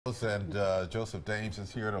And Joseph Dames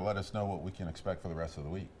is here to let us know what we can expect for the rest of the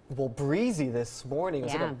week. Well, breezy this morning.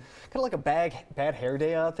 It's kind of like a bad hair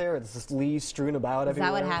day out there. It's just leaves strewn about everywhere.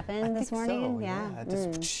 Is that what happened this morning? So, yeah.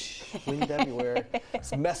 Just wind everywhere.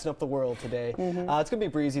 It's messing up the world today. It's going to be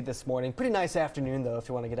breezy this morning. Pretty nice afternoon, though, if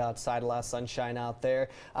you want to get outside. A lot of sunshine out there.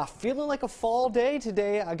 Feeling like a fall day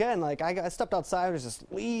today. Again, like I stepped outside, there's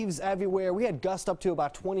just leaves everywhere. We had gusts up to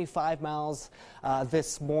about 25 miles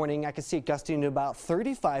this morning. I can see it gusting to about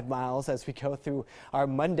 35 miles as we go through our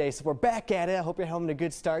Monday. So we're back at it. I hope you're having a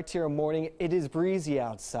good start to your morning. It is breezy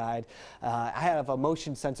outside. I have a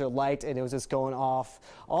motion sensor light and it was just going off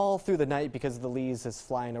all through the night because of the leaves is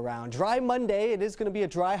flying around. Dry Monday. It is going to be a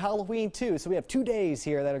dry Halloween too. So we have 2 days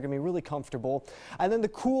here that are going to be really comfortable. And then the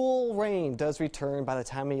cool rain does return by the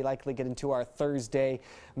time we likely get into our Thursday,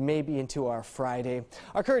 maybe into our Friday.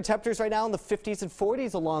 Our current temperatures right now in the 50s and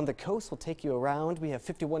 40s along the coast will take you around. We have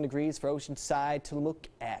 51 degrees for Oceanside to look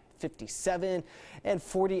at 57 and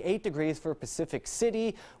 48 degrees for Pacific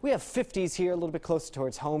City. We have 50s here a little bit closer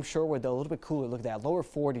towards home shore where they're a little bit cooler. Look at that, lower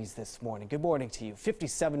 40s this morning. Good morning to you.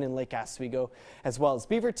 57 in Lake Oswego as well as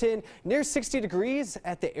Beaverton. Near 60 degrees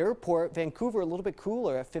at the airport. Vancouver a little bit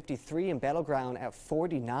cooler at 53 and Battleground at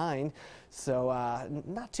 49. So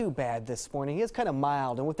not too bad this morning. It's kind of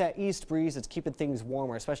mild, and with that east breeze, it's keeping things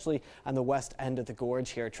warmer, especially on the west end of the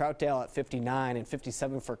gorge here. Troutdale at 59 and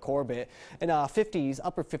 57 for Corbett, and 50s,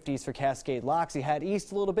 upper 50s for Cascade Locks. You head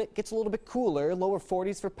east a little bit, gets a little bit cooler, lower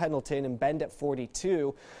 40s for Pendleton and Bend at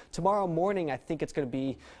 42. Tomorrow morning, I think it's going to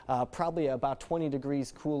be probably about 20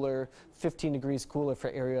 degrees cooler, 15 degrees cooler for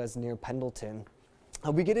areas near Pendleton.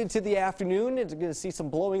 We get into the afternoon, it's going to see some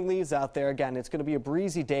blowing leaves out there. Again, it's going to be a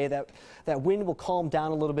breezy day. That wind will calm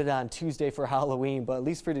down a little bit on Tuesday for Halloween, but at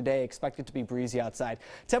least for today, expect it to be breezy outside.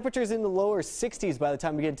 Temperatures in the lower 60s by the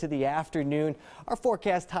time we get into the afternoon. Our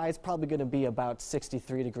forecast high is probably going to be about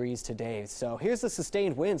 63 degrees today. So here's the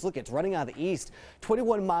sustained winds. Look, it's running out of the east,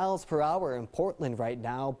 21 miles per hour in Portland right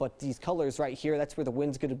now, but these colors right here, that's where the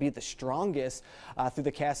wind's going to be the strongest through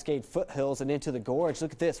the Cascade foothills and into the gorge.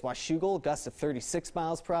 Look at this, Washougal, gusts of 36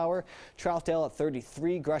 miles per hour, Troutdale at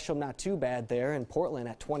 33, Gresham not too bad there, and Portland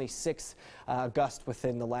at 26 gust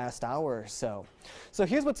within the last hour or so. So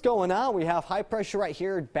here's what's going on. We have high pressure right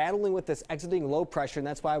here battling with this exiting low pressure, and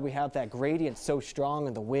that's why we have that gradient so strong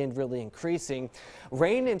and the wind really increasing.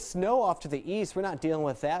 Rain and snow off to the east. We're not dealing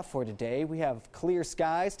with that for today. We have clear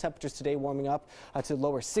skies. Temperatures today warming up to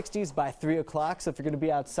lower 60s by 3 o'clock. So if you're going to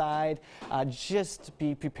be outside, just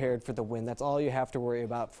be prepared for the wind. That's all you have to worry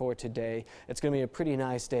about for today. It's going to be a pretty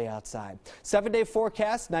nice day outside. 7-day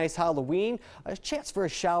forecast, nice Halloween. A chance for a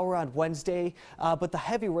shower on Wednesday, but the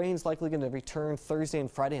heavy rain is likely going to return Thursday and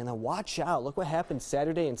Friday. And then watch out. Look what happens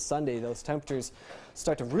Saturday and Sunday. Those temperatures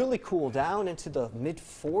start to really cool down into the mid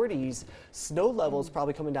 40s. Snow levels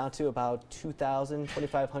probably coming down to about 2,000,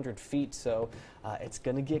 2,500 feet. So it's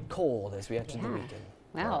going to get cold as we enter the weekend.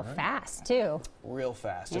 Wow, fast too. Real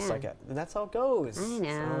fast, just like it. And that's how it goes. I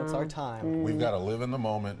know. So it's our time. We've got to live in the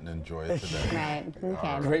moment and enjoy it today. Right.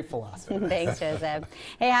 Okay. Great philosophy. Thanks, Joseph.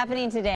 Hey, happening today.